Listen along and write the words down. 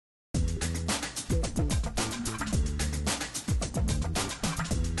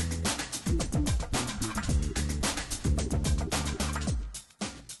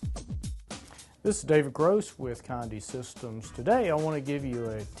This is David Gross with Condé Systems. Today I want to give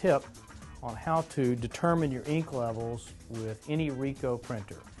you a tip on how to determine your ink levels with any Ricoh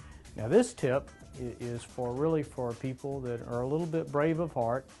printer. Now this tip is really for people that are a little bit brave of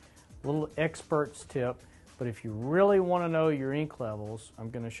heart, a little expert's tip, but if you really want to know your ink levels, I'm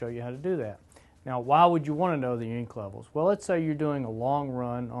going to show you how to do that. Now why would you want to know the ink levels? Well, let's say you're doing a long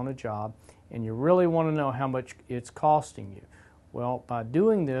run on a job and you really want to know how much it's costing you. Well, by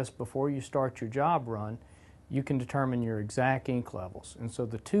doing this before you start your job run, you can determine your exact ink levels. And so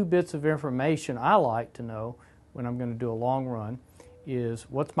the two bits of information I like to know when I'm going to do a long run is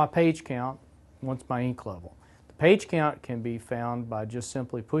what's my page count, what's my ink level. The page count can be found by just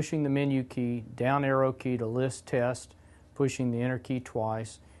simply pushing the menu key, down arrow key to list test, pushing the enter key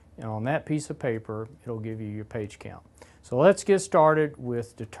twice, and on that piece of paper it'll give you your page count. So let's get started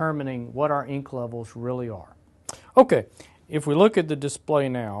with determining what our ink levels really are. Okay. If we look at the display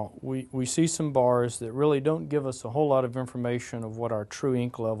now, we see some bars that really don't give us a whole lot of information of what our true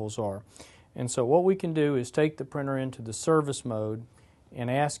ink levels are. And so what we can do is take the printer into the service mode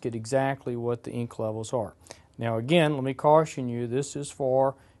and ask it exactly what the ink levels are. Now again, let me caution you, this is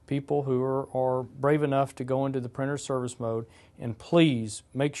for people who are brave enough to go into the printer service mode, and please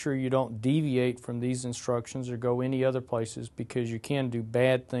make sure you don't deviate from these instructions or go any other places because you can do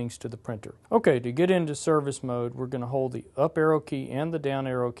bad things to the printer. Okay, to get into service mode, we're going to hold the up arrow key and the down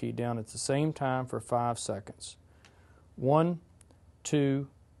arrow key down at the same time for 5 seconds. 1, 2,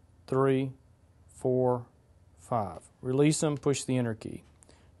 3, 4, 5. Release them, push the enter key.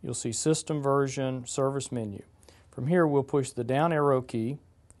 You'll see system version, service menu. From here we'll push the down arrow key.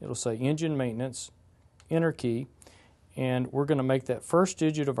 It'll say engine maintenance, enter key, and we're going to make that first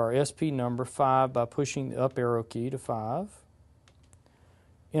digit of our SP number 5 by pushing the up arrow key to 5.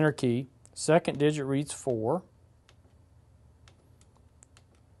 Enter key, second digit reads 4,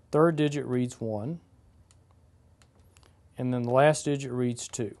 third digit reads 1, and then the last digit reads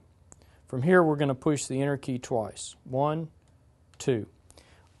 2. From here we're going to push the enter key twice, 1, 2.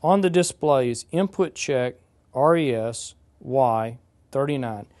 On the display is input check RES Y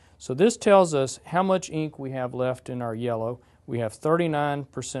 39. So this tells us how much ink we have left in our yellow. We have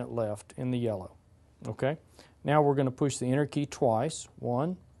 39% left in the yellow. Okay? Now we're going to push the enter key twice.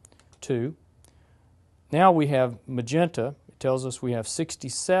 1, 2. Now we have magenta. It tells us we have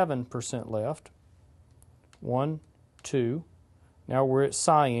 67% left. 1, 2. Now we're at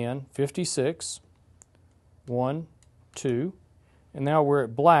cyan, 56. 1, 2. And now we're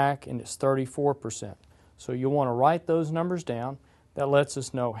at black and it's 34%. So you'll want to write those numbers down. That lets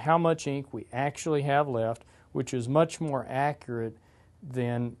us know how much ink we actually have left, which is much more accurate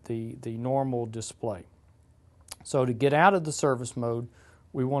than the normal display. So to get out of the service mode,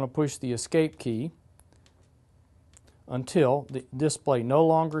 we want to push the escape key until the display no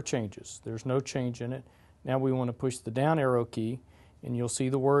longer changes. There's no change in it. Now we want to push the down arrow key, and you'll see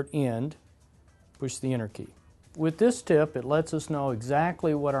the word end. Push the enter key. With this tip, it lets us know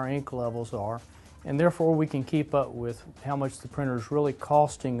exactly what our ink levels are, and therefore we can keep up with how much the printer is really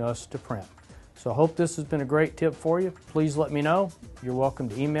costing us to print. So I hope this has been a great tip for you. Please let me know. You're welcome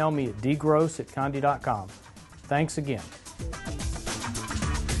to email me at dgross@condé.com. Thanks again.